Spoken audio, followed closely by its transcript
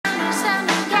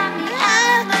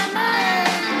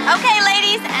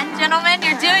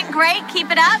great. Keep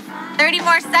it up. 30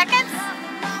 more seconds.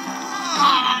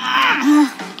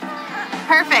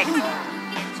 Perfect.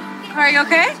 Are you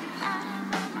okay?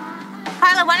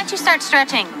 Carla, why don't you start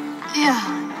stretching? Yeah.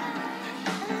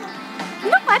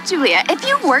 You know what, Julia? If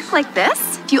you work like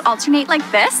this, if you alternate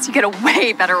like this, you get a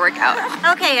way better workout.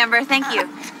 Okay, Amber, thank you.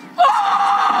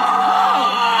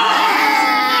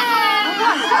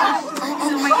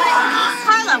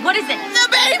 Carla, what is it? The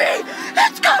baby!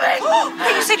 It's coming!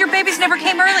 Hey, you said your babies never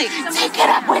came early. Take it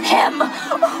up with him.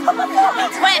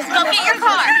 Twins, go get your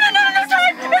car. No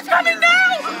time! It's coming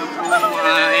now!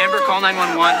 Amber, call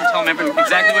 911 and tell them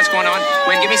exactly what's going on.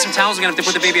 Gwen, give me some towels. We're going to have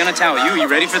to put the baby on a towel. You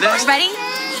ready for this? Ready?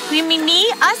 You mean me?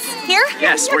 Us? Here?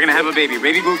 Yes, we're going to have a baby.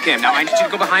 Baby boot camp. Now, I need you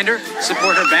to go behind her,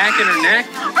 support her back and her neck.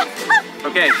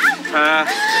 Okay,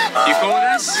 you cool with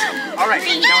this? All right,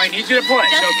 now I need you to push,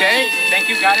 okay?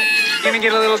 Thank you, got it. It's going to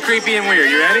get a little creepy and weird.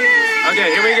 You ready? Okay,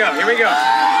 here we go.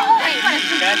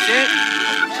 That's it.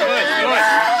 Good.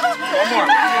 One more.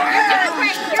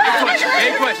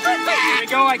 Big push. Here we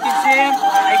go, I can see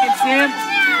him.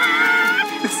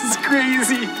 This is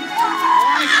crazy.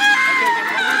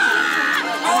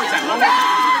 One more time.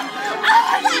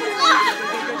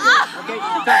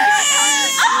 Okay,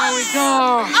 there we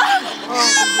go.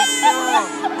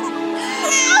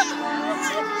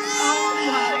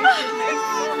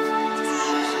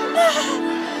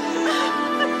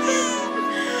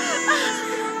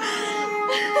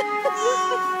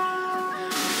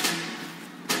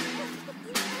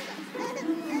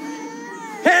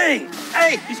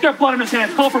 Hey! He's got blood in his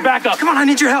hand. Call for backup. Come on, I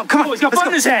need your help. Come on. Oh, he's got blood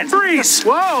in his hand. Freeze!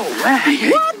 Whoa! What?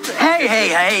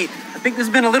 Hey! I think there's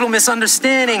been a little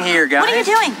misunderstanding here, guys. What are you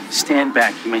doing? Stand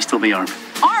back. You may still be armed.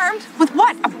 Armed? With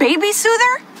what? A baby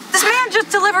soother? This man just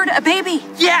delivered a baby.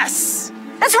 Yes!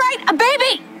 That's right, a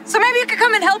baby! So maybe you could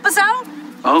come and help us out?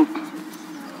 Oh,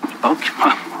 come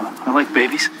on. I like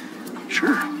babies.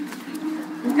 Sure.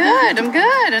 I'm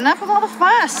good. Enough of all the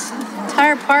fuss.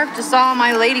 Entire park just saw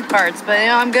my lady parts, but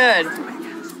I'm good.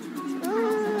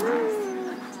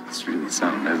 It's really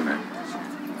something, isn't it?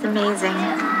 It's amazing.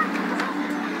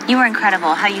 You were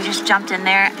incredible, how you just jumped in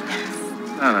there.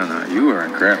 No. You were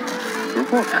incredible.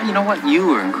 You know what? You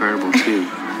were incredible, too.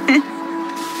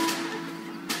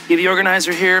 You're the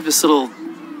organizer here of this little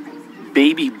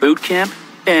baby boot camp,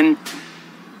 and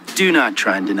do not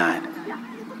try and deny it.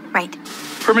 Right.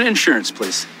 Permanent insurance,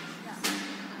 please.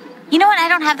 You know what? I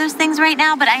don't have those things right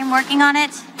now, but I am working on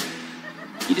it.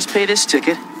 You just pay this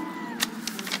ticket.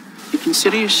 You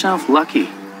consider yourself lucky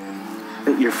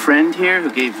that your friend here who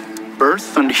gave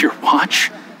birth under your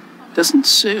watch doesn't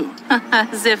sue.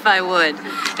 As if I would.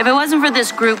 If it wasn't for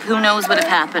this group, who knows what would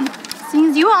have happened.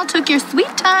 Seems you all took your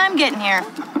sweet time getting here.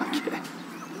 Okay.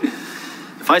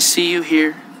 If I see you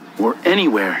here or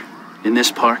anywhere in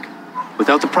this park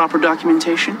without the proper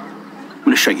documentation, I'm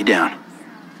going to shut you down.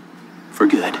 For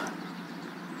good.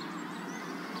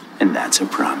 And that's a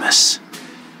promise.